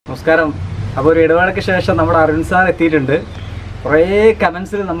നമസ്കാരം. അപ്പോൾ ഒരു ഇടവേളയ്ക്ക് ശേഷം നമ്മുടെ അരുൺ സാർ എത്തിയിട്ടുണ്ട്. കുറേ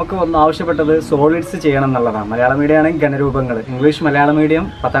കമൻസിൽ നമുക്ക് ഒന്ന് ആവശ്യപ്പെട്ടത് സോളിഡ്സ് ചെയ്യണം എന്നുള്ളതാണ്. മലയാളം മീഡിയം ആണെങ്കിൽ ഘനരൂപങ്ങൾ, ഇംഗ്ലീഷ് മലയാളം മീഡിയം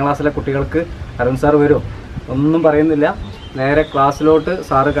 10ാം ക്ലാസ്സിലെ കുട്ടികൾക്ക് അരുൺ സാർ വരും. ഒന്നും പറയുന്നില്ല, നേരെ ക്ലാസ്സിലോട്ട്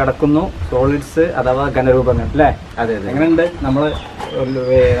സാറ് കടക്കുന്നു. സോളിഡ്സ് അഥവാ ഘനരൂപങ്ങൾ അല്ലേ? അതെ അതെ. എങ്ങനെയുണ്ട്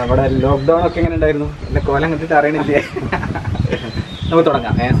നമ്മുടെ ലോക്ക്ഡൗൺ ഒക്കെ എങ്ങനെ ഉണ്ടായിരുന്നു? എൻ്റെ കോലം കണ്ടിട്ട് അറിയണില്ലേ? നമുക്ക്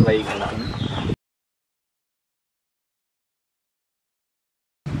തുടങ്ങാം. വൈകില്ല.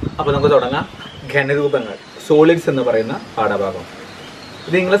 അപ്പോൾ നമുക്ക് തുടങ്ങാം. ഘനരൂപങ്ങൾ, സോളിഡ്സ് എന്ന് പറയുന്ന പാഠഭാഗം.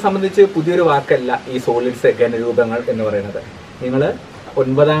 ഇത് നിങ്ങളെ സംബന്ധിച്ച് പുതിയൊരു വാക്കല്ല ഈ സോളിഡ്സ്, ഘനരൂപങ്ങൾ എന്ന് പറയുന്നത്. നിങ്ങൾ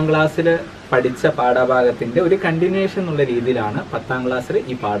 9ാം ക്ലാസ്സിൽ പഠിച്ച പാഠഭാഗത്തിൻ്റെ ഒരു കണ്ടിന്യൂവേഷൻ എന്നുള്ള രീതിയിലാണ് 10ാം ക്ലാസ്സിൽ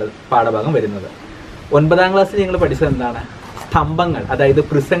ഈ പാഠഭാഗം വരുന്നത്. 9ാം ക്ലാസ്സിൽ നിങ്ങൾ പഠിച്ചത് എന്താണ്? സ്തംഭങ്ങൾ, അതായത്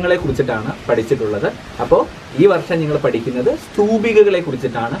പ്രിസങ്ങളെ കുറിച്ചിട്ടാണ് പഠിച്ചിട്ടുള്ളത്. അപ്പോൾ ഈ വർഷം നിങ്ങൾ പഠിക്കുന്നത് സ്തൂപികകളെ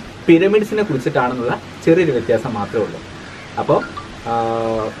കുറിച്ചിട്ടാണ്, പിരമിഡ്സിനെ കുറിച്ചിട്ടാണെന്നുള്ള ചെറിയൊരു വ്യത്യാസം മാത്രമേ ഉള്ളൂ. അപ്പോൾ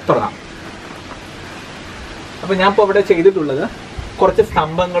തുടങ്ങാം. അപ്പോൾ ഞാൻ ഇപ്പോൾ ഇവിടെ ചെയ്തിട്ടുള്ളത് കുറച്ച്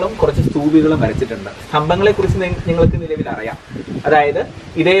സ്തംഭങ്ങളും കുറച്ച് സ്തൂപികളും വരച്ചിട്ടുണ്ട്. സ്തംഭങ്ങളെ കുറിച്ച് നിങ്ങൾക്ക് നിലവിൽ അറിയാം. അതായത്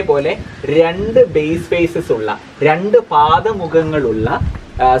ഇതേപോലെ 2 ബേസ് ഫേസസ് ഉള്ള 2 പാദമുഖങ്ങളുള്ള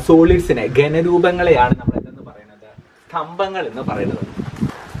സോളിഡ്സിനെ, ഘനരൂപങ്ങളെയാണ് നമ്മൾ എന്തെന്ന് പറയുന്നത്? സ്തംഭങ്ങൾ എന്ന് പറയുന്നത്.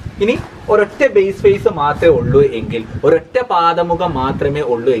 ഇനി ഒരൊറ്റ ബേസ് ഫേസ് മാത്രമേ ഉള്ളൂ എങ്കിൽ, ഒരൊറ്റ പാദമുഖം മാത്രമേ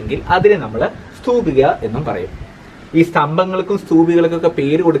ഉള്ളൂ എങ്കിൽ അതിനെ നമ്മൾ സ്തൂപിക എന്നും പറയും. ഈ സ്തംഭങ്ങൾക്കും സ്തൂപികൾക്കൊക്കെ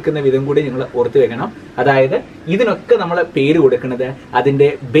പേര് കൊടുക്കുന്ന വിധം കൂടി നിങ്ങൾ ഓർത്ത് വെക്കണം. അതായത് ഇതിനൊക്കെ നമ്മൾ പേര് കൊടുക്കുന്നത് അതിൻ്റെ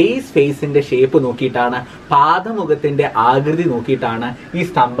ബേസ് ഫേസിന്റെ ഷേപ്പ് നോക്കിയിട്ടാണ്, പാദമുഖത്തിന്റെ ആകൃതി നോക്കിയിട്ടാണ് ഈ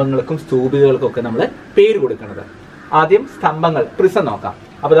സ്തംഭങ്ങൾക്കും സ്തൂപികൾക്കും ഒക്കെ നമ്മൾ പേര് കൊടുക്കുന്നത്. ആദ്യം സ്തംഭങ്ങൾ, പ്രിസം നോക്കാം.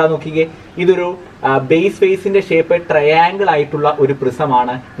 അപ്പോൾ അതാ നോക്കിക്കേ, ഇതൊരു ബേസ് ഫേസിന്റെ ഷേപ്പ് ട്രയാങ്കിൾ ആയിട്ടുള്ള ഒരു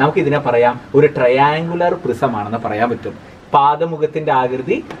പ്രിസമാണ്. നമുക്ക് ഇതിനെ പറയാം ഒരു ട്രയാങ്കുലർ പ്രിസമാണെന്ന് പറയാൻ പറ്റും. പാദമുഖത്തിന്റെ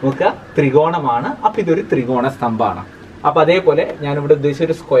ആകൃതി നമുക്ക് ത്രികോണമാണ്. അപ്പൊ ഇതൊരു ത്രികോണ സ്തംഭമാണ്. അപ്പൊ അതേപോലെ ഞാനിവിടെ ഉദ്ദേശിച്ച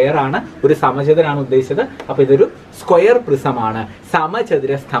ഒരു സ്ക്വയർ ആണ്, ഒരു സമചതുരാണ് ഉദ്ദേശിച്ചത്. അപ്പൊ ഇതൊരു സ്ക്വയർ പ്രിസമാണ്,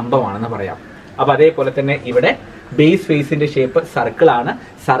 സമചതുര സ്തംഭമാണെന്ന് പറയാം. അപ്പൊ അതേപോലെ തന്നെ ഇവിടെ ബേസ് ഫേസിന്റെ ഷേപ്പ് സർക്കിൾ ആണ്.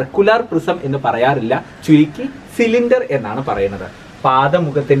 സർക്കുലർ പ്രിസം എന്ന് പറയാറില്ല, ചുരുക്കി സിലിണ്ടർ എന്നാണ് പറയുന്നത്.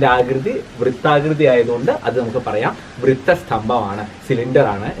 പാദമുഖത്തിന്റെ ആകൃതി വൃത്താകൃതി ആയതുകൊണ്ട് അത് നമുക്ക് പറയാം വൃത്തസ്തംഭമാണ്, സിലിണ്ടർ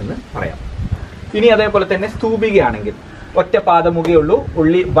ആണ് എന്ന് പറയാം. ഇനി അതേപോലെ തന്നെ സ്തൂപികയാണെങ്കിൽ ഒറ്റ പാദമുഖേ ഉള്ളൂ,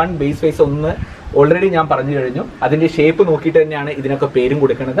 ഉള്ളി 1 ബേസ് ഫേസ്. ഒന്ന് ഓൾറെഡി ഞാൻ പറഞ്ഞു കഴിഞ്ഞു. അതിന്റെ ഷേപ്പ് നോക്കിയിട്ട് തന്നെയാണ് ഇതിനൊക്കെ പേരും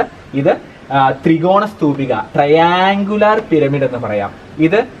കൊടുക്കുന്നത്. ഇത് ത്രികോണ സ്തൂപിക, ട്രയാങ്കുലാർ പിരമിഡ് എന്ന് പറയാം.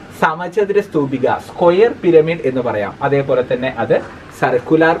 ഇത് സമചതുര സ്തൂപിക, സ്ക്വയർ പിരമിഡ് എന്ന് പറയാം. അതേപോലെ തന്നെ അത്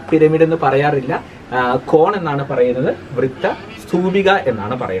സർക്കുലാർ പിരമിഡ് എന്ന് പറയാറില്ല, കോൺ എന്നാണ് പറയുന്നത്, വൃത്ത സ്തൂപിക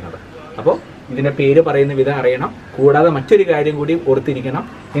എന്നാണ് പറയുന്നത്. അപ്പോൾ ഇതിന്റെ പേര് പറയുന്ന വിധം അറിയണം. കൂടാതെ മറ്റൊരു കാര്യം കൂടി ഓർത്തിരിക്കണം.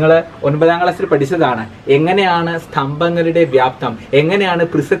 നിങ്ങൾ 9ാം ക്ലാസ്സിൽ പഠിച്ചതാണ് എങ്ങനെയാണ് സ്തംഭങ്ങളുടെ വ്യാപ്തം, എങ്ങനെയാണ്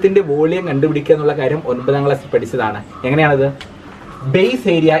പ്രിസത്തിന്റെ വോളിയം കണ്ടുപിടിക്കുക എന്നുള്ള കാര്യം 9ാം ക്ലാസ്സിൽ പഠിച്ചതാണ്. എങ്ങനെയാണത്? ബേസ്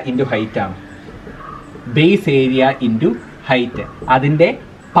ഏരിയ ഇൻറ്റു ഹൈറ്റ് ആണ്. Base area into height. അതിന്റെ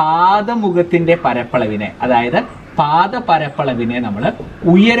പാദമുഖത്തിന്റെ പരപ്പളവിനെ, അതായത് പാദപരപ്പളവിനെ നമ്മൾ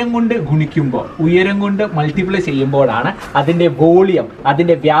ഉയരം കൊണ്ട് ഗുണിക്കുമ്പോൾ, ഉയരം കൊണ്ട് മൾട്ടിപ്ലൈ ചെയ്യുമ്പോഴാണ് അതിന്റെ വോളിയം,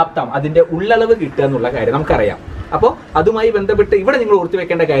 അതിന്റെ വ്യാപ്തം, അതിന്റെ ഉള്ളളവ് കിട്ടുക എന്നുള്ള കാര്യം നമുക്കറിയാം. അപ്പോൾ അതുമായി ബന്ധപ്പെട്ട് ഇവിടെ നിങ്ങൾ ഓർത്തു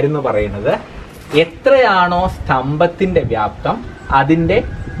വെക്കേണ്ട കാര്യം എന്ന് പറയുന്നത്, എത്രയാണോ സ്തംഭത്തിന്റെ വ്യാപ്തം അതിന്റെ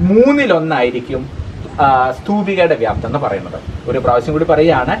 1/3 സ്തൂപികയുടെ വ്യാപ്തം എന്ന് പറയുന്നത്. ഒരു പ്രാവശ്യം കൂടി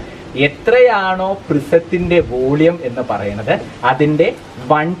പറയുകയാണ്, എത്രയാണോ പ്രിസത്തിന്റെ വോളിയം എന്ന് പറയുന്നത് അതിന്റെ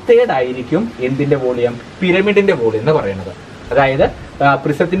 1/3 ആയിരിക്കും എന്തിന്റെ വോളിയം? പിരമിഡിന്റെ വോളിയം എന്ന് പറയുന്നത്. അതായത്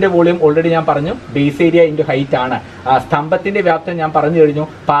പ്രിസത്തിന്റെ വോളിയം ഓൾറെഡി ഞാൻ പറഞ്ഞു, ബേസ് ഏരിയ ഇൻറ്റു ഹൈറ്റ് ആണ്. സ്തംഭത്തിന്റെ വ്യാപ്തം ഞാൻ പറഞ്ഞു കഴിഞ്ഞു,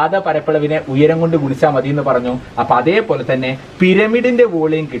 പാദ പരപ്പളവിനെ ഉയരം കൊണ്ട് ഗുണിച്ചാൽ മതി എന്ന് പറഞ്ഞു. അപ്പൊ അതേപോലെ തന്നെ പിരമിഡിന്റെ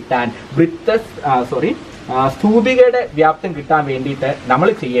വോളിയം കിട്ടാൻ, സ്തൂപികയുടെ വ്യാപ്തം കിട്ടാൻ വേണ്ടിയിട്ട് നമ്മൾ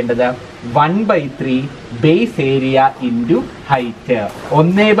ചെയ്യേണ്ടത് 1/3 ബേസ് ഏരിയ ഇൻറ്റു ഹൈറ്റ്,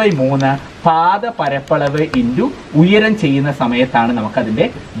 1/3 പാദ പരപ്പളവ് ഇൻറ്റു ഉയരം ചെയ്യുന്ന സമയത്താണ് നമുക്കതിൻ്റെ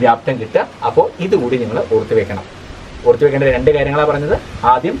വ്യാപ്തം കിട്ടുക. അപ്പോൾ ഇതുകൂടി നിങ്ങൾ ഓർത്തു വെക്കണം. ഓർത്തു വെക്കേണ്ട 2 കാര്യങ്ങളാണ് പറഞ്ഞത്.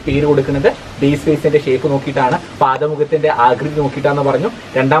 ആദ്യം പേര് കൊടുക്കുന്നത് ബേസ് ഫേസിന്റെ ഷേപ്പ് നോക്കിയിട്ടാണ്, പാദമുഖത്തിന്റെ ആകൃതി നോക്കിയിട്ടാന്ന് പറഞ്ഞു.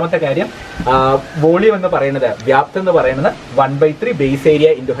 രണ്ടാമത്തെ കാര്യം വോളിയം എന്ന് പറയുന്നത്, വ്യാപ്തം എന്ന് പറയുന്നത് 1/3 ബേസ് ഏരിയ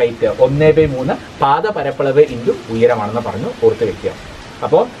ഇൻറ്റു ഹൈറ്റ്, 1/3 പാദ പരപ്പളവ് ഇൻറ്റു ഉയരമാണെന്ന് പറഞ്ഞു. ഓർത്ത് വെക്കുക.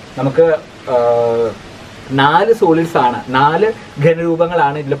 അപ്പോൾ നമുക്ക് 4 സോളിഡ്സ് ആണ്, 4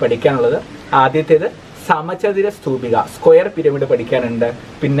 ഘനരൂപങ്ങളാണ് ഇതിൽ പഠിക്കാനുള്ളത്. ആദ്യത്തേത് സമചതുര സ്തൂപിക, സ്ക്വയർ പിരമിഡ് പഠിക്കാനുണ്ട്.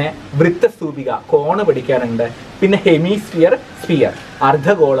 പിന്നെ വൃത്തസ്തൂപിക, കോണ് പഠിക്കാനുണ്ട്. പിന്നെ ഹെമിസ്ഫിയർ, സ്ഫിയർ,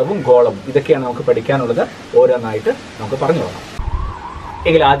 അർദ്ധഗോളവും ഗോളവും. ഇതൊക്കെയാണ് നമുക്ക് പഠിക്കാനുള്ളത്. ഓരോന്നായിട്ട് നമുക്ക് പറഞ്ഞു പോകാം.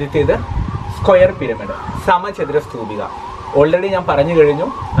 എങ്കിൽ ആദ്യത്തേത് സ്ക്വയർ പിരമിഡ്, സമചതുര സ്തൂപിക. ഓൾറെഡി ഞാൻ പറഞ്ഞു കഴിഞ്ഞു,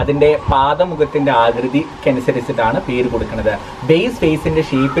 അതിൻ്റെ പാദമുഖത്തിൻ്റെ ആകൃതിക്കനുസരിച്ചിട്ടാണ് പേര് കൊടുക്കുന്നത്. ബേസ് ഫേസിൻ്റെ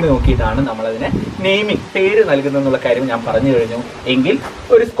ഷേപ്പിന് നോക്കിയിട്ടാണ് നമ്മളതിന് നെയിമിങ് പേര് നൽകുന്നതെന്നുള്ള കാര്യം ഞാൻ പറഞ്ഞു കഴിഞ്ഞു. എങ്കിൽ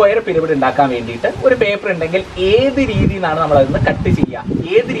ഒരു സ്ക്വയർ പിരമിഡ് ഉണ്ടാക്കാൻ വേണ്ടിയിട്ട് ഒരു പേപ്പർ ഉണ്ടെങ്കിൽ ഏത് രീതിയിൽ നിന്നാണ് നമ്മളതിന് കട്ട് ചെയ്യുക,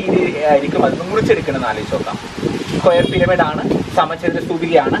 ഏത് രീതിയിലായിരിക്കും അതിന് മുറിച്ചെടുക്കണമെന്ന് ആലോചിച്ച് നോക്കാം. സ്ക്വയർ പിരമിഡ് ആണ്, സമചതുര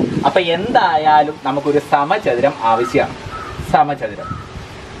സ്തൂപികയാണ്. അപ്പം എന്തായാലും നമുക്കൊരു സമചതുരം ആവശ്യമാണ്. സമചതുരം.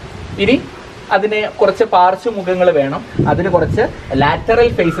 ഇനി അതിന് കുറച്ച് പാർശ്വമുഖങ്ങൾ വേണം, അതിന് കുറച്ച് ലാറ്ററൽ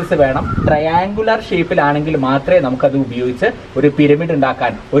ഫേസസ് വേണം. ട്രയാങ്കുലർ ഷേപ്പിലാണെങ്കിൽ മാത്രമേ നമുക്കത് ഉപയോഗിച്ച് ഒരു പിരമിഡ്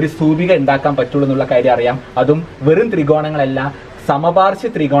ഉണ്ടാക്കാൻ, ഒരു സ്തൂപിക ഉണ്ടാക്കാൻ പറ്റുള്ളൂ എന്നുള്ള കാര്യം അറിയാം. അതും വെറും ത്രികോണങ്ങളല്ല, സമപാർശ്വ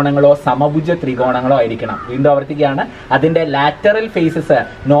ത്രികോണങ്ങളോ സമഭുജ ത്രികോണങ്ങളോ ആയിരിക്കണം. വീണ്ടും ആവർത്തിക്കുകയാണ്, അതിൻ്റെ ലാറ്ററൽ ഫേസസ്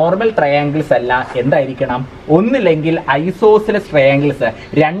നോർമൽ ട്രയാങ്കിൾസ് അല്ല, എന്തായിരിക്കണം? ഒന്നില്ലെങ്കിൽ ഐസോസിലസ് ട്രയാങ്കിൾസ്,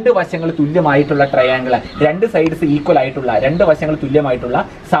 രണ്ട് വശങ്ങൾ തുല്യമായിട്ടുള്ള ട്രയാങ്കിൾ, രണ്ട് സൈഡ്സ് ഈക്വൽ ആയിട്ടുള്ള, രണ്ട് വശങ്ങൾ തുല്യമായിട്ടുള്ള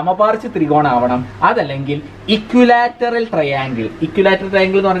സമപാർശ്വ ത്രികോണം ആവണം. അതല്ലെങ്കിൽ ഇക്വിലാറ്ററൽ ട്രയാങ്കിൾ. ഇക്വിലാറ്ററൽ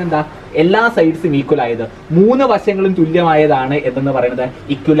ട്രയാങ്കിൾ എന്ന് പറഞ്ഞാൽ എന്താ? എല്ലാ സൈഡ്സും ഈക്വൽ ആയത്, മൂന്ന് വശങ്ങളും തുല്യമായതാണ് എന്ന് പറയുന്നത്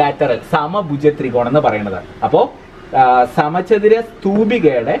ഇക്വിലാറ്ററൽ സമഭുജ ത്രികോണം എന്ന് പറയുന്നത്. അപ്പോൾ സമചതുര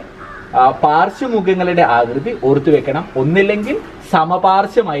സ്തൂപികയുടെ പാർശ്വമുഖങ്ങളുടെ ആകൃതി ഓർത്തു വെക്കണം. ഒന്നില്ലെങ്കിൽ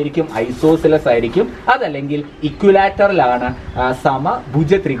സമപാർശ്വമായിരിക്കും, ഐസോസിലസ് ആയിരിക്കും, അതല്ലെങ്കിൽ ഇക്വിലാറ്ററൽ ആണ്,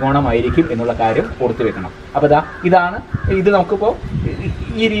 സമഭുജ ത്രികോണമായിരിക്കും എന്നുള്ള കാര്യം ഓർത്തു വെക്കണം. അപ്പോൾ ഇതാണ് ഇത്. നമുക്കിപ്പോൾ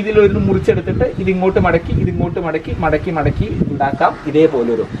ഈ രീതിയിൽ ഒരു മുറിച്ചെടുത്തിട്ട് ഇതിങ്ങോട്ട് മടക്കി ഇതിങ്ങോട്ട് മടക്കി മടക്കി മടക്കി ഉണ്ടാക്കാം.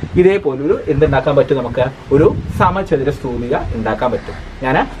 ഇതേപോലൊരു എന്തുണ്ടാക്കാൻ പറ്റും? നമുക്ക് ഒരു സമചതുര സ്തൂപിക ഉണ്ടാക്കാൻ പറ്റും.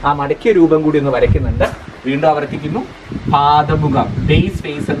 ഞാൻ ആ മടക്കിയ രൂപം കൂടി ഒന്ന് വരയ്ക്കുന്നുണ്ട്. വീണ്ടും ആവർത്തിക്കുന്നു, പാദമുഖം ബേസ്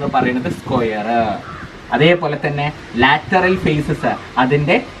ഫേസ് എന്ന് പറയുന്നത് സ്ക്വയർ. അതേപോലെ തന്നെ ലാറ്ററൽ ഫേസസ്,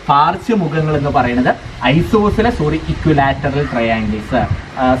 അതിൻ്റെ പാർശ്വമുഖങ്ങൾ എന്ന് പറയുന്നത് ഐസോസിലസ് ഇക്വിലാറ്ററൽ ട്രയാങ്കിൾസ്,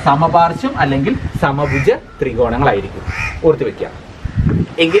 സമപാർശ്വം അല്ലെങ്കിൽ സമഭുജ ത്രികോണങ്ങളായിരിക്കും. ഓർത്തു വെക്കുക.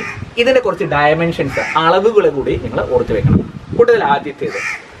 എങ്കിൽ ഇതിൻ്റെ കുറച്ച് ഡയമെൻഷൻസ്, അളവുകൾ കൂടി നിങ്ങൾ ഓർത്തു വെക്കണം. കൂടുതൽ ആദ്യത്തേത്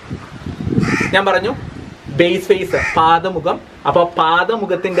ഞാൻ പറഞ്ഞു, ബേസ് ഫേസ് പാദമുഖം. അപ്പോൾ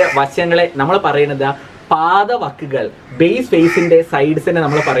പാദമുഖത്തിൻ്റെ വശങ്ങളെ നമ്മൾ പറയുന്നത് പാദവക്കുകൾ, ബേസ് ഫേസിന്റെ സൈഡ്സിനെ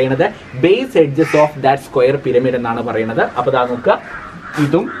നമ്മൾ പറയുന്നത് base edges of that square pyramid എന്നാണ് പറയുന്നത്. അപ്പോൾ നോക്കുക,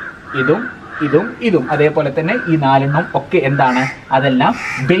 ഇതും ഇതും ഇതും ഇതും അതേപോലെ തന്നെ ഈ നാലെണ്ണം ഒക്കെ എന്താണ്? അതെല്ലാം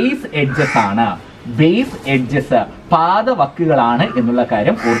ബേസ് എഡ്ജസ് ആണ്. ബേസ് എഡ്ജസ് പാദവക്കുകളാണ് എന്നുള്ള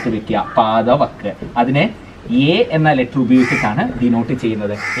കാര്യം ഓർത്തു വെക്കുക. പാദവക്ക്, അതിനെ എ എന്ന ലെറ്റർ ഉപയോഗിച്ചിട്ടാണ് ഡിനോട്ട്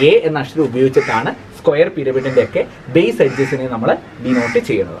ചെയ്യുന്നത്. എ എന്ന അക്ഷരം ഉപയോഗിച്ചിട്ടാണ് സ്ക്വയർ പിരമിഡിന്റെ ഒക്കെ ബേസ് എഡ്ജസിനെ നമ്മൾ ഡിനോട്ട്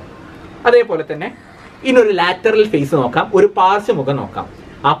ചെയ്യുന്നത്. അതേപോലെ തന്നെ ഇനൊരു ലാറ്ററൽ ഫേസ് നോക്കാം, ഒരു പാർശ്വമുഖം നോക്കാം.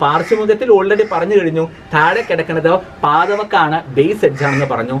 ആ പാർശ്വമുഖത്തിൽ ഓൾറെഡി പറഞ്ഞു കഴിഞ്ഞു, താഴെ കിടക്കുന്നത് പാദവക്കാണ്, ബേസ് എഡ്ജ് ആണെന്ന്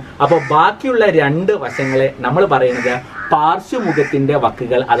പറഞ്ഞു. അപ്പോൾ ബാക്കിയുള്ള രണ്ട് വശങ്ങളെ നമ്മൾ പറയുന്നത് പാർശ്വമുഖത്തിന്റെ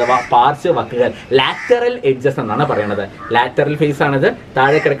വക്കുകൾ അഥവാ പാർശ്വവക്കുകൾ, ലാറ്ററൽ എഡ്ജസ് എന്നാണ് പറയുന്നത്. ലാറ്ററൽ ഫേസ് ആണിത്,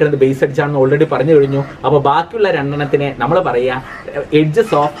 താഴെ കിടക്കുന്നത് ബേസ് എഡ്ജ് ആണെന്ന് ഓൾറെഡി പറഞ്ഞു കഴിഞ്ഞു. അപ്പോൾ ബാക്കിയുള്ള രണ്ടെണ്ണത്തിനെ നമ്മൾ പറയുക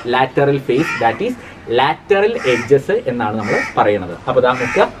edges of lateral face, that is lateral edges എന്നാണ് നമ്മൾ പറയുന്നത്. അപ്പോൾ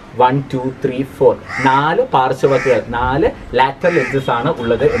നമുക്ക് 1 2 3 4 4 പാർശ്വവക്കുകൾ, 4 ലാറ്ററൽ എഡ്ജസ് ആണ്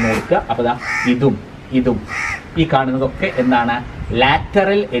ഉള്ളത് എന്ന് ഓർക്കുക. അപ്പോൾ ഇതും ഇതും ഈ കാണുന്നതൊക്കെ എന്താണ്?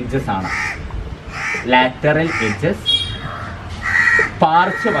 ലാറ്ററൽ എഡ്ജസ് ആണ്. Lateral edges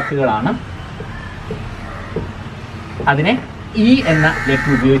പാർശ്വവക്കുകളാണ്. അതിനെ ഇ എന്ന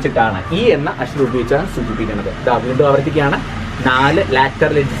ലെറ്റർ ഉപയോഗിച്ചിട്ടാണ്, ഇ എന്ന അക്ഷരം ഉപയോഗിച്ചാണ് സൂചിപ്പിക്കുന്നത്. വീണ്ടും ആവർത്തിക്കുകയാണ്, 4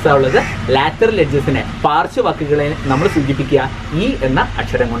 ലാറ്ററൽ എഡ്ജസ് ഉള്ളത്. ലാറ്ററൽ എഡ്ജസിനെ, പാർശ്വവക്കുകളെ നമ്മൾ സൂചിപ്പിക്കുക ഇ എന്ന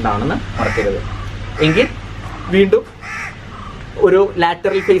അക്ഷരം കൊണ്ടാണെന്ന് മറക്കരുത്. എങ്കിൽ വീണ്ടും ഒരു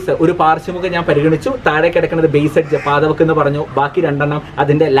ലാറ്ററൽ ഫേസ്, ഒരു പാർശ്വമുഖം ഞാൻ പരിഗണിച്ചു. താഴെ കിടക്കുന്നത് ബേസ് എഡ്ജ്, പാദവക്ക് എന്ന് പറഞ്ഞു. ബാക്കി രണ്ടെണ്ണം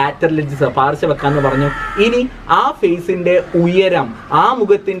അതിൻ്റെ ലാറ്ററൽ എഡ്ജസ്, പാർശ്വവക്കാന്ന് പറഞ്ഞു. ഇനി ആ ഫേസിന്റെ ഉയരം, ആ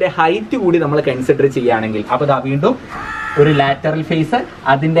മുഖത്തിന്റെ ഹൈറ്റ് കൂടി നമ്മൾ കൺസിഡർ ചെയ്യുകയാണെങ്കിൽ, അപ്പോൾ വീണ്ടും ഒരു ലാറ്ററൽ ഫേസ്,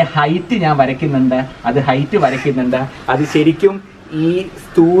 അതിൻ്റെ ഹൈറ്റ് ഞാൻ വരയ്ക്കുന്നുണ്ട്. അത് ശരിക്കും ഈ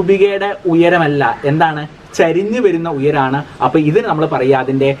സ്തൂപികയുടെ ഉയരമല്ല, എന്താണ്? ചരിഞ്ഞു വരുന്ന ഉയരാണ്. അപ്പോൾ ഇതിന് നമ്മൾ പറയുക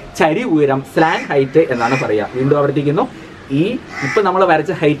അതിൻ്റെ ചരി ഉയരം, സ്ലാൻഡ് ഹൈറ്റ് എന്നാണ് പറയുക. വീണ്ടും ആവർത്തിക്കുന്നു, ഇപ്പം നമ്മൾ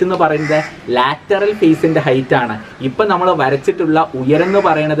വരച്ച ഹൈറ്റ് എന്ന് പറയുന്നത് ലാറ്ററൽ ഫേസിന്റെ ഹൈറ്റ് ആണ്. ഇപ്പം നമ്മൾ വരച്ചിട്ടുള്ള ഉയരം എന്ന്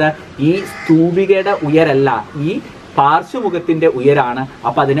പറയുന്നത് ഈ സ്തൂപികയുടെ ഉയരല്ല, ഈ പാർശ്വമുഖത്തിന്റെ ഉയരാണ്.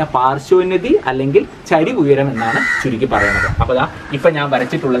 അപ്പൊ അതിനെ പാർശ്വോന്നതി അല്ലെങ്കിൽ ചരി ഉയരം എന്നാണ് ചുരുക്കി പറയുന്നത്. അപ്പൊ ഇപ്പൊ ഞാൻ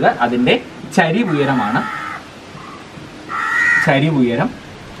വരച്ചിട്ടുള്ളത് അതിന്റെ ചരി ഉയരമാണ്. ചരി ഉയരം,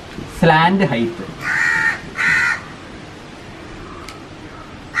 സ്ലാൻഡ് ഹൈറ്റ്.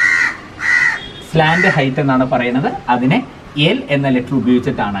 സ്ലാൻഡ് ഹൈറ്റ് എന്നാണ് പറയുന്നത്. അതിനെ എൽ എന്ന ലെറ്റർ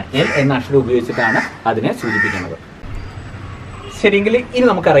ഉപയോഗിച്ചിട്ടാണ്, എൽ എന്ന അക്ഷരം ഉപയോഗിച്ചിട്ടാണ് അതിനെ സൂചിപ്പിക്കുന്നത്. ശരിയെങ്കിൽ ഇനി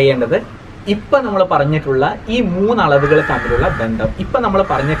നമുക്കറിയേണ്ടത് ഇപ്പൊ നമ്മൾ പറഞ്ഞിട്ടുള്ള ഈ 3 അളവുകൾ തമ്മിലുള്ള ബന്ധം, ഇപ്പൊ നമ്മൾ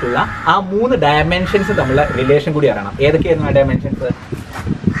പറഞ്ഞിട്ടുള്ള ആ 3 ഡയമെൻഷൻസ് തമ്മിലുള്ള റിലേഷൻ കൂടി അറിയണം. ഏതൊക്കെയായിരുന്നു ആ ഡയമെൻഷൻസ്?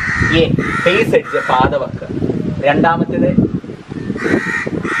 A base edge, പാദവക്ക്. രണ്ടാമത്തേത്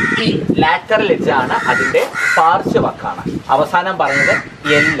ഈ ലാറ്ററൽ എഡ്ജ് ആണ്, അതിന്റെ പാർശ്വവക്കാണ്. അവസാനം പറഞ്ഞത്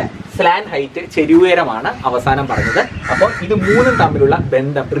എൽ സ്ലാൻ ഹൈറ്റ് ചെരിവുയരമാണ് അവസാനം പറഞ്ഞത്. അപ്പോൾ ഇത് മൂന്നും തമ്മിലുള്ള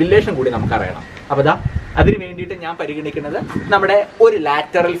ബന്ധം റിലേഷൻ കൂടി നമുക്കറിയണം. അപ്പോൾ അതിന് വേണ്ടിയിട്ട് ഞാൻ പരിഗണിക്കുന്നത് നമ്മുടെ ഒരു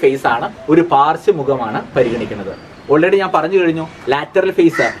ലാറ്ററൽ ഫേസ് ആണ്, ഒരു പാർശ്വമുഖമാണ് പരിഗണിക്കുന്നത്. ഓൾറെഡി ഞാൻ പറഞ്ഞു കഴിഞ്ഞു, ലാറ്ററൽ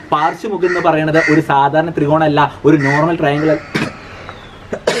ഫേസ് പാർശ്വമുഖം എന്ന് പറയുന്നത് ഒരു സാധാരണ ത്രികോണമല്ല, ഒരു നോർമൽ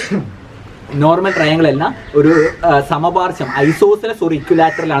ട്രയാങ്കിൾ അല്ല, ഒരു സമപാർശ്വം ഐസോസെലസ് ഒരു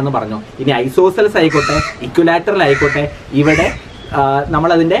ഇക്വിലാറ്ററൽ ആണെന്ന് പറഞ്ഞു. ഇനി ഐസോസെലസ് ആയിക്കോട്ടെ ഇക്വിലാറ്ററൽ ആയിക്കോട്ടെ, ഇവിടെ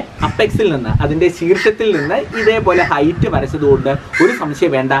നമ്മളതിൻ്റെ അപ്പെക്സിൽ നിന്ന്, അതിൻ്റെ ശീർഷത്തിൽ നിന്ന് ഇതേപോലെ ഹൈറ്റ് വരച്ചതുകൊണ്ട് ഒരു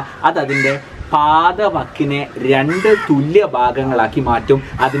സംശയം വേണ്ട, അതിൻ്റെ പാദവക്കിനെ 2 തുല്യ ഭാഗങ്ങളാക്കി മാറ്റും.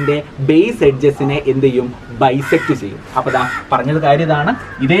 അതിൻ്റെ ബേസ് എഡ്ജസിനെ എന്ത് ചെയ്യും? ബൈസെക്ട് ചെയ്യും. അപ്പോൾ പറഞ്ഞത് കാര്യം ഇതാണ്.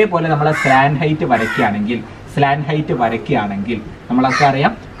 ഇതേപോലെ നമ്മൾ സ്ലാൻ ഹൈറ്റ് വരയ്ക്കുകയാണെങ്കിൽ നമ്മളൊക്കെ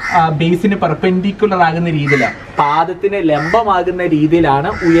അറിയാം, ബേസിന് പെർപെൻഡിക്കുലർ ആകുന്ന രീതിയിൽ, പാദത്തിന് ലംബമാകുന്ന രീതിയിലാണ്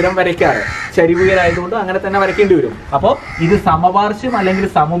ഉയരം വരയ്ക്കാറ്. ചരിവുയരായതുകൊണ്ട് അങ്ങനെ തന്നെ വരയ്ക്കേണ്ടി വരും. അപ്പോൾ ഇത് സമപാർശ്വം അല്ലെങ്കിൽ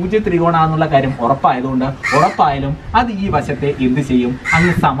സമഭുജ ത്രികോണാന്നുള്ള കാര്യം ഉറപ്പായാലും അത് ഈ വശത്തെ എന്ത് ചെയ്യും?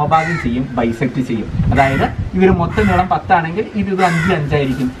 അങ്ങ് സമഭാഗം ചെയ്യും, ബൈസെക്ട് ചെയ്യും. അതായത് ഇവർ മൊത്തം നീളം 10 ആണെങ്കിൽ ഇത് 5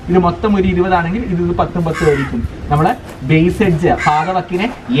 ആയിരിക്കും, ഇത് മൊത്തം ഒരു 20 ആണെങ്കിൽ ഇത് 10 ആയിരിക്കും. നമ്മൾ ബേസ് എഡ്ജ് പാദവക്കിനെ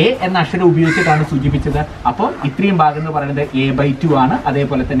എ എന്ന അക്ഷരം ഉപയോഗിച്ചിട്ടാണ് സൂചിപ്പിച്ചത്. അപ്പോൾ ഇത്രയും ഭാഗം എന്ന് പറയുന്നത് a/2 ആണ്,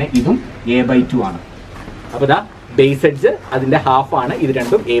 അതേപോലെ തന്നെ ഇതും a/2 ആണ്. അപ്പോൾ ബേസ് എഡ്ജ് അതിൻ്റെ ഹാഫ് ആണ്, ഇത്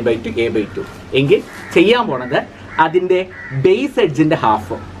രണ്ടും a/2 എങ്കിൽ ചെയ്യാൻ പോണത് അതിൻ്റെ ബേസ് എഡ്ജിൻ്റെ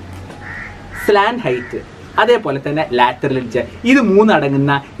ഹാഫ്, സ്ലാൻ ഹൈറ്റ്, അതേപോലെ തന്നെ ലാറ്ററൽ എഡ്ജ്, ഇത് 3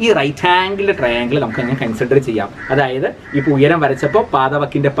 അടങ്ങുന്ന ഈ റൈറ്റ് ആംഗിൾ ട്രയാംഗിൾ നമുക്ക് അങ്ങനെ കൺസിഡർ ചെയ്യാം. അതായത് ഇപ്പോൾ ഉയരം വരച്ചപ്പോൾ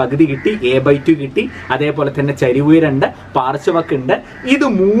പാദവക്കിൻ്റെ പകുതി കിട്ടി, a/2 കിട്ടി, അതേപോലെ തന്നെ ചരിവുയരുണ്ട്, പാർശ്വവക്കുണ്ട്. ഇത്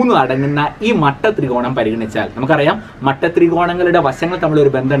 3 അടങ്ങുന്ന ഈ മട്ട ത്രികോണം പരിഗണിച്ചാൽ നമുക്കറിയാം, മട്ട ത്രികോണങ്ങളുടെ വശങ്ങൾ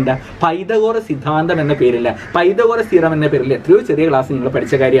തമ്മിലൊരു ബന്ധമുണ്ട്. പൈതഗോറസ് സിദ്ധാന്തം എന്ന പേരിൽ, പൈതഗോറസ് തിയറം എന്ന പേരിൽ എത്രയോ ചെറിയ ക്ലാസ് നിങ്ങൾ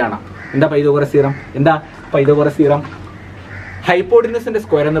പഠിച്ച കാര്യമാണ്. എന്താ Pythagoras theorem? Pythagoras theorem? ഹൈപ്പോട്ടിനസിന്റെ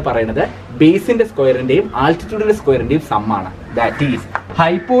square എന്ന് പറയുന്നത് ബേസിന്റെ സ്ക്വയറിന്റെയും ആൾട്ടിറ്റ്യൂഡിന്റെ സ്ക്വയറിന്റെയും സമ്മാണ്. That is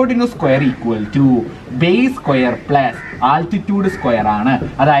hypotenuse square equal to base square plus altitude square ആണ്.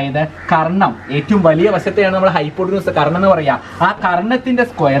 അതായത് കർണം, ഏറ്റവും വലിയ വശത്തെയാണ് നമ്മൾ ഹൈപ്പോട്ടിനസ് കർണം എന്ന് പറയാ. ആ കർണത്തിന്റെ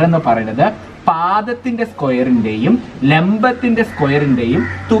സ്ക്വയർ എന്ന് പറയുന്നത് പാദത്തിന്റെ സ്ക്വയറിന്റെയും ലംബത്തിന്റെ സ്ക്വയറിന്റെയും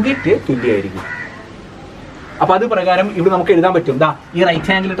തുകയ്ക്ക് തുല്യമായിരിക്കും. അപ്പൊ അത് പ്രകാരം ഇവിടെ നമുക്ക് എഴുതാൻ പറ്റും. ഈ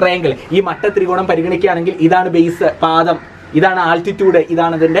റൈറ്റ് ആംഗിൾ ട്രയാംഗിൾ, ഈ മട്ട ത്രികോണം പരിഗണിക്കുകയാണെങ്കിൽ ഇതാണ് ബേസ്, പാദം, ഇതാണ് ആൾട്ടിറ്റ്യൂഡ്,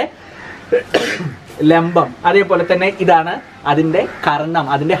 ഇതാണ് അതിന്റെ ലംബം, അതേപോലെ തന്നെ ഇതാണ് അതിന്റെ കർണം,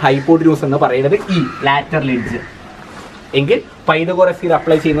 അതിന്റെ ഹൈപ്പോട്ടിന്യൂസ് എന്ന് പറയുന്നത് ഈ ലാറ്ററൽ എഡ്ജ്. എങ്കിൽ പൈതഗോറസ് തിയറം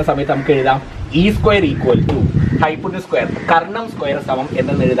അപ്ലൈ ചെയ്യുന്ന സമയത്ത് നമുക്ക് എഴുതാം E square equal to hypotenuse square Karnam square സമം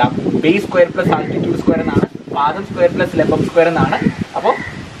എന്നെന്ന് എഴുതാം. Base square plus altitude square എന്നാണ്, പാദം സ്ക്വയർ പ്ലസ് ലംബം സ്ക്വയർ എന്നാണ്. അപ്പോൾ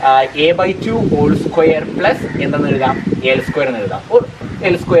a/2 ഹോൾ സ്ക്വയർ പ്ലസ് എന്തെന്ന് എഴുതാം? എൽ സ്ക്വയർ എന്ന് എഴുതാം.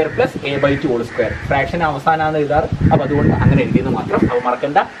 L square plus a/2 whole square. Fraction അവസാനമാണ് എഴുതാറ്, അപ്പോൾ അതുകൊണ്ട് അങ്ങനെ എഴുതിയെന്ന് മാത്രം. അപ്പോൾ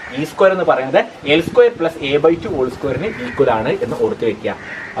മറക്കണ്ട, ഇ സ്ക്വയർ എന്ന് പറയുന്നത് L square plus a/2 whole സ്ക്വയറിന് ഈക്വൽ ആണ് എന്ന് ഓർത്ത് വെക്കുക.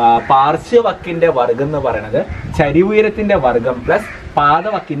 പാർശ്വവക്കിന്റെ വർഗം എന്ന് പറയുന്നത് ചരിവുയരത്തിന്റെ വർഗം പ്ലസ്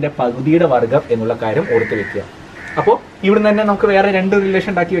പാദവക്കിന്റെ പകുതിയുടെ വർഗം എന്നുള്ള കാര്യം ഓർത്ത് വെക്കുക. അപ്പോൾ ഇവിടെ തന്നെ നമുക്ക് വേറെ 2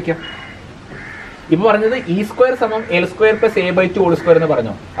 റിലേഷൻ ഉണ്ടാക്കി വെക്കാം. ഇപ്പൊ പറഞ്ഞത് ഇ സ്ക്വയർ സമം L square plus a/2 whole square എന്ന്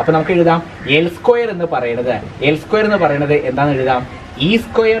പറഞ്ഞു. അപ്പൊ നമുക്ക് എഴുതാം എൽ സ്ക്വയർ എന്ന് പറയുന്നത് എന്താണെന്ന് എഴുതാം? ഇ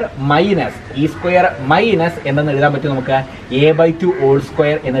സ്ക്വയർ മൈനസ് എന്തെന്ന് എഴുതാൻ പറ്റും? നമുക്ക് a/2 ഹോൾ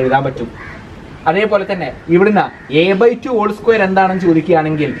സ്ക്വയർ എന്ന് എഴുതാൻ പറ്റും. അതേപോലെ തന്നെ ഇവിടുന്ന് a/2 ഹോൾ സ്ക്വയർ എന്താണെന്ന്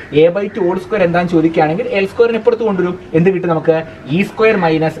ചോദിക്കുകയാണെങ്കിൽ എൽ സ്ക്വയറിന് ഇപ്പുറത്ത് കൊണ്ടുവരും. എന്ത് കിട്ടും നമുക്ക്? E square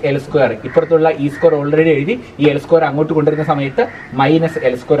minus L square. ഇപ്പുറത്തുള്ള E square already എഴുതി, ഈ എൽ സ്ക്വയർ അങ്ങോട്ട് കൊണ്ടുവരുന്ന സമയത്ത് മൈനസ്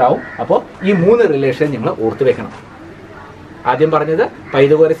എൽ സ്ക്വയർ ആവും. അപ്പോൾ ഈ 3 റിലേഷൻ നിങ്ങൾ ഓർത്ത് വെക്കണം. ആദ്യം പറഞ്ഞത്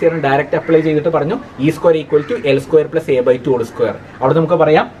പൈതഗോറസ് തിയറം ഡയറക്റ്റ് അപ്ലൈ ചെയ്തിട്ട് പറഞ്ഞു E square equal to L square plus a/2 whole square. അവിടെ നമുക്ക്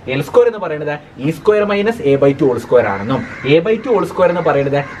പറയാം എൽ സ്ക്വയർ എന്ന് പറയുന്നത് E square minus a/2 whole square ആണെന്നും a/2 ഹോൾ സ്ക്വയർ എന്ന്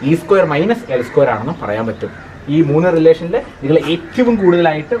പറയുന്നത് E square minus L square ആണെന്നും പറയാൻ പറ്റും. ഈ 3 റിലേഷനിൽ നിങ്ങൾ ഏറ്റവും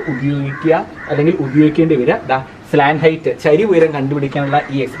കൂടുതലായിട്ട് ഉപയോഗിക്കുക അല്ലെങ്കിൽ ഉപയോഗിക്കേണ്ടി വരിക സ്ലാൻ ഹൈറ്റ്, ചരി ഉയരം കണ്ടുപിടിക്കാനുള്ള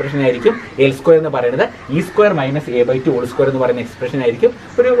ഈ എക്സ്പ്രഷൻ ആയിരിക്കും. എൽ സ്ക്വയർ എന്ന് പറയുന്നത് E square minus a/2 whole square എന്ന് പറയുന്ന എക്സ്പ്രഷൻ ആയിരിക്കും.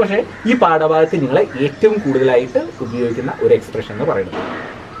 പക്ഷേ ഈ പാഠഭാഗത്ത് നിങ്ങൾ ഏറ്റവും കൂടുതലായിട്ട് ഉപയോഗിക്കുന്ന ഒരു എക്സ്പ്രഷൻ എന്ന് പറയുന്നത്.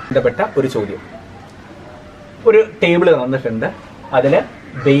 ബന്ധപ്പെട്ട ഒരു ചോദ്യം, ഒരു ടേബിൾ തന്നിട്ടുണ്ട്. അതിൽ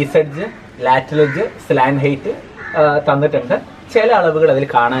base edge, lateral edge, slant height തന്നിട്ടുണ്ട്. ചില അളവുകൾ അതിൽ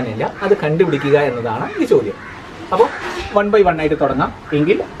കാണാനില്ല, അത് കണ്ടുപിടിക്കുക എന്നതാണ് ഈ ചോദ്യം. അപ്പോൾ 1 by 1 ആയിട്ട് തുടങ്ങാം.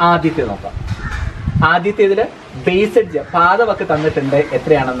 എങ്കിൽ ആദ്യത്തെ നോക്കാം. ആദ്യത്തേതിൽ ബേസ് എഡ്ജ് പാദവക്ക് തന്നിട്ടുണ്ട്.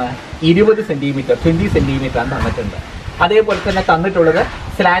 എത്രയാണെന്ന്? 20 സെന്റിമീറ്റർ ആണ് തന്നിട്ടുണ്ട്. അതേപോലെ തന്നെ തന്നിട്ടുള്ളത്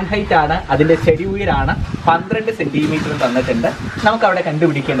സ്ലാൻ ഹൈറ്റ് ആണ്, അതിന്റെ ചെരിവുയരാണ് 12 സെന്റിമീറ്റർ തന്നിട്ടുണ്ട്. നമുക്ക് അവിടെ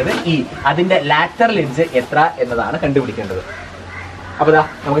കണ്ടുപിടിക്കേണ്ടത് അതിന്റെ ലാറ്ററൽ എഡ്ജ് എത്ര എന്നതാണ് കണ്ടുപിടിക്കേണ്ടത്. അപ്പോൾ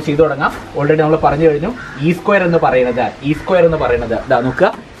നമുക്ക് ചെയ്തു തുടങ്ങാം. ഓൾറെഡി നമ്മൾ പറഞ്ഞു കഴിഞ്ഞു ഇ സ്ക്വയർ എന്ന് പറയുന്നത് ഇതാ നോക്കുക.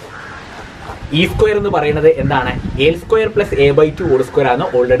 ഇ സ്ക്വയർ എന്ന് പറയുന്നത് എന്താണ്? L square plus a/2 whole square ആണ്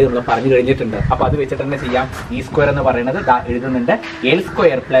ഓൾറെഡി നമ്മൾ പറഞ്ഞു കഴിഞ്ഞിട്ടുണ്ട്. അപ്പോൾ അത് വെച്ചിട്ട് തന്നെ ചെയ്യാം. ഇ സ്ക്വയർ എന്ന് പറയുന്നത് എഴുതുന്നുണ്ട് L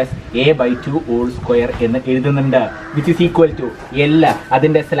square plus a/2 whole square എന്ന് എഴുതുന്നുണ്ട്. Which is equal to L,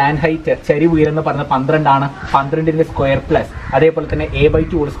 അതിന്റെ സ്ലാൻ ഹൈറ്റ് ചെരിവ് ഉയരം എന്ന് പറഞ്ഞത് 12 ആണ്. 12ന്റെ സ്ക്വയർ പ്ലസ് അതേപോലെ തന്നെ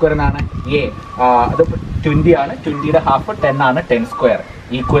a/2 ഹോൾ സ്ക്വയർ എന്നാണ് അത് 20 ആണ്. 20യുടെ ഹാഫ് 10 ആണ്. 10 square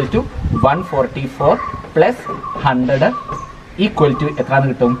equal to 144 plus 100 equal to എത്രന്ന്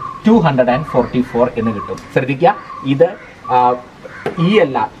കിട്ടും? 244 എന്ന് കിട്ടും. ശ്രദ്ധിക്കുക, ഇത്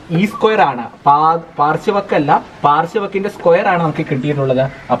അല്ല, ഇ സ്ക്വയർ ആണ്, പാർശ്വവക്കല്ല, പാർശ്വവക്കിന്റെ സ്ക്വയർ ആണ് നമുക്ക് കിട്ടിയിട്ടുള്ളത്.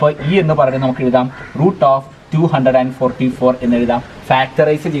 അപ്പോൾ എന്ന് പറയുന്നത് നമുക്ക് എഴുതാം √244 എന്ന് എഴുതാം.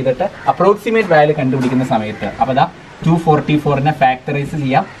 ഫാക്ടറൈസ് ചെയ്തിട്ട് അപ്രോക്സിമേറ്റ് വാല്യൂ കണ്ടുപിടിക്കുന്ന സമയത്ത് അപ്പോൾ 244നെ ഫാക്ടറൈസ്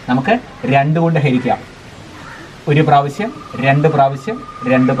ചെയ്യാം. നമുക്ക് 2 കൊണ്ട് ഹരിക്കാം. ഒരു പ്രാവശ്യം, 2 പ്രാവശ്യം,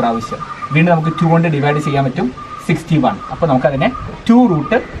 2 പ്രാവശ്യം. വീണ്ടും നമുക്ക് 2 കൊണ്ട് ഡിവൈഡ് ചെയ്യാൻ പറ്റും. 61. അപ്പോൾ നമുക്കതിനെ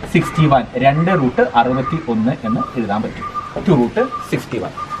 2√61 2√61 എന്ന് എഴുതാൻ പറ്റും.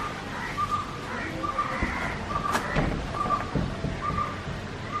 2√61.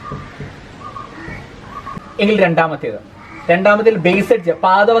 എങ്കിൽ രണ്ടാമതിൽ ബേസ് എഡ്ജ്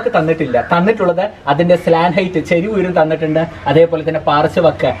പാദവക്ക് തന്നിട്ടില്ല. തന്നിട്ടുള്ളത് അതിന്റെ സ്ലാൻ ഹൈറ്റ് ചെരിവ് ഉയരം തന്നിട്ടുണ്ട്. അതേപോലെ തന്നെ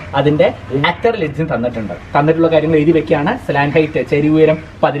പാർശ്വവക്ക് അതിന്റെ ലാറ്ററൽ എഡ്ജും തന്നിട്ടുണ്ട്. തന്നിട്ടുള്ള കാര്യങ്ങൾ എഴുതി വെക്കുകയാണ്. സ്ലാൻ ഹൈറ്റ് ചെരിവ് ഉയരം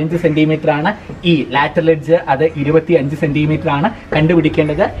 15 സെന്റിമീറ്റർ ആണ്. ലാറ്ററൽ എഡ്ജ് അത് 25 സെന്റിമീറ്റർ ആണ്.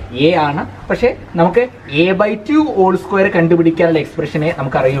 കണ്ടുപിടിക്കേണ്ടത് a ആണ്. പക്ഷേ നമുക്ക് a/2 ഹോൾ സ്ക്വയർ കണ്ടുപിടിക്കാനുള്ള എക്സ്പ്രഷനെ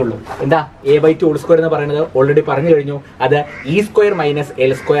നമുക്ക് അറിയുള്ളൂ. എന്താ a/2 ഹോൾ സ്ക്വയർ എന്ന് പറയുന്നത്? ഓൾറെഡി പറഞ്ഞു കഴിഞ്ഞു. അത് E square minus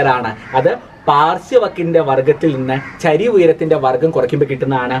L square ആണ്. അത് പാർശ്വവക്കിന്റെ വർഗത്തിൽ നിന്ന് ചരിവ് ഉയരത്തിന്റെ വർഗം കുറയ്ക്കുമ്പോൾ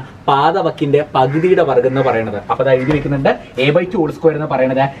കിട്ടുന്നതാണ് പാദവക്കിന്റെ പകുതിയുടെ വർഗം എന്ന് പറയുന്നത്. അപ്പോൾ അത് എഴുതി വെക്കുന്നുണ്ട് a/2 ഹോൾ സ്ക്വയർ എന്ന്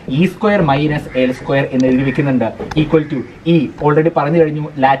പറയുന്നത് E square minus L square എന്ന് എഴുതി വെക്കുന്നുണ്ട്. ഈക്വൽ ടു ഓൾറെഡി പറഞ്ഞു കഴിഞ്ഞു.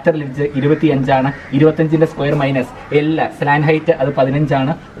 ലാറ്ററൽ എഡ്ജ് 25 ആണ്. 25ന്റെ square minus L slant height അത് 15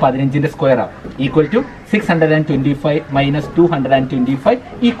 ആണ്. 15ന്റെ square equal to 625 minus 225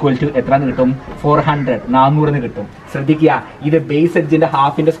 equal to എത്രന്ന് കിട്ടും? 400 400 കിട്ടും. ശ്രദ്ധിക്കുക, ഇത് ബേസ് എഡ്ജിന്റെ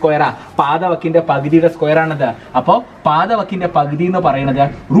ഹാഫിന്റെ സ്ക്വയറാ, പാദവക്കിന്റെ പകുതിയുടെ സ്ക്വയർ ആണത്. അപ്പോൾ പാദവക്കിന്റെ പകുതി എന്ന് പറയുന്നത്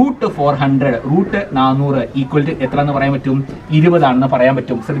 √400 √400 ഈക്വൽ ടു എത്ര എന്ന് പറയാൻ പറ്റും? 20 ആണെന്ന് പറയാൻ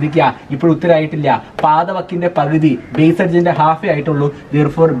പറ്റും. ശ്രദ്ധിക്കുക, ഇപ്പോൾ ഉത്തരമായിട്ടില്ല. പാദവക്കിന്റെ പകുതി ബേസ് എഡ്ജിന്റെ ഹാഫേ ആയിട്ടുള്ളൂ.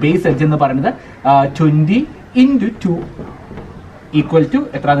 therefore ബേസ് എഡ്ജ് എന്ന് പറയുന്നത് 20 × 2 ഈക്വൽ ടു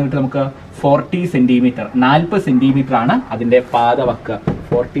എത്രന്ന് കിട്ടും? നമുക്ക് 40 സെന്റിമീറ്റർ. 40 സെന്റിമീറ്റർ ആണ് അതിന്റെ പാദവക്ക്.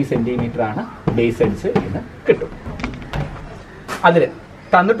 40 സെന്റിമീറ്റർ ആണ് ബേസ് എഡ്ജ് എന്ന് കിട്ടും. അതിൽ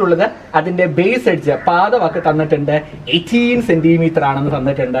തന്നിട്ടുള്ളത് അതിന്റെ ബേസ് എഡ്ജ് പാദവക്ക് തന്നിട്ടുണ്ട് 18 സെന്റിമീറ്റർ ആണെന്ന്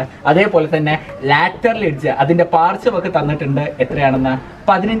തന്നിട്ടുണ്ട്. അതേപോലെ തന്നെ ലാറ്ററൽ എഡ്ജ് അതിന്റെ പാർശ്വവക്ക് തന്നിട്ടുണ്ട് എത്രയാണെന്ന്?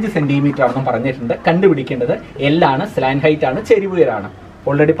 15 സെന്റിമീറ്റർ ആണെന്ന് പറഞ്ഞിട്ടുണ്ട്. കണ്ടുപിടിക്കേണ്ടത് എല്ലാണ്, സ്ലാൻ ഹൈറ്റ് ആണ്, ചെരിവുയരാണ്.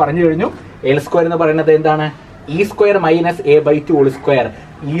 ഓൾറെഡി പറഞ്ഞു കഴിഞ്ഞു. എൽ സ്ക്വയർ എന്ന് പറയുന്നത് എന്താണ്? E square minus a/2 whole square.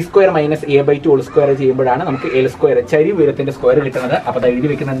 E square minus a/2 whole square ചെയ്യുമ്പോഴാണ് നമുക്ക് എൽ സ്ക്വയർ ചരിവ് ഉയരത്തിന്റെ സ്ക്വയർ കിട്ടുന്നത്. അപ്പോൾ അത് എഴുതി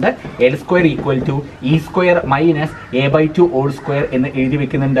വെക്കുന്നുണ്ട് L square equal to E square minus a/2 whole square എന്ന് എഴുതി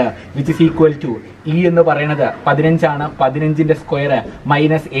വെക്കുന്നുണ്ട്. വിച്ച് ഇസ് ഈക്വൽ ടു എന്ന് പറയുന്നത് 15 ആണ്. 15ന്റെ square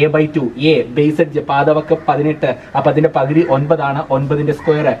minus a/2 base edge പാദവക്ക് 18. അപ്പൊ അതിന്റെ പകുതി 9 ആണ്. 9ന്റെ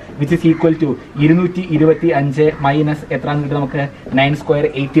square which is equal to 225 minus എത്രന്ന് കിട്ടും? നമുക്ക് 9 സ്ക്വയർ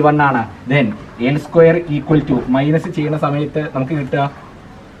 81 ആണ്. Then L square equal to minus ചെയ്യുന്ന സമയത്ത് നമുക്ക് കിട്ടുക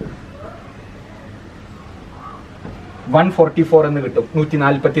 144 എന്ന് കിട്ടും.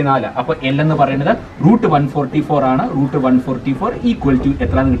 144. അപ്പൊ എൽ എന്ന് പറയുന്നത് √144 ആണ്. √144 ഈക്വൽ ടു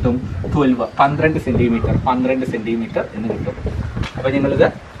എത്രന്ന് കിട്ടും? 12 സെന്റിമീറ്റർ. 12 സെന്റിമീറ്റർ എന്ന് കിട്ടും. അപ്പൊ നിങ്ങളിത്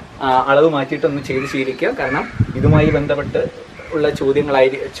അളവ് മാറ്റിയിട്ട് ഒന്ന് ചെയ്ത് ശീലിക്കുക. കാരണം ഇതുമായി ബന്ധപ്പെട്ട് ഉള്ള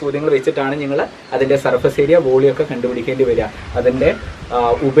ചോദ്യങ്ങൾ വെച്ചിട്ടാണ് നിങ്ങൾ അതിന്റെ സർഫസ് ഏരിയ, വോളിയം ഒക്കെ കണ്ടുപിടിക്കേണ്ടി വരിക. അതിന്റെ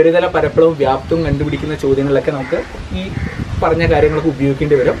ഉപരിതല പരപ്പളവും വ്യാപ്തവും കണ്ടുപിടിക്കുന്ന ചോദ്യങ്ങളിലൊക്കെ നമുക്ക് ഈ പറഞ്ഞ കാര്യങ്ങളൊക്കെ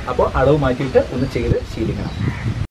ഉപയോഗിക്കേണ്ടി വരും. അപ്പോൾ അളവ് മാറ്റിയിട്ട് ഒന്ന് ചെയ്ത് ശീലിക്കണം.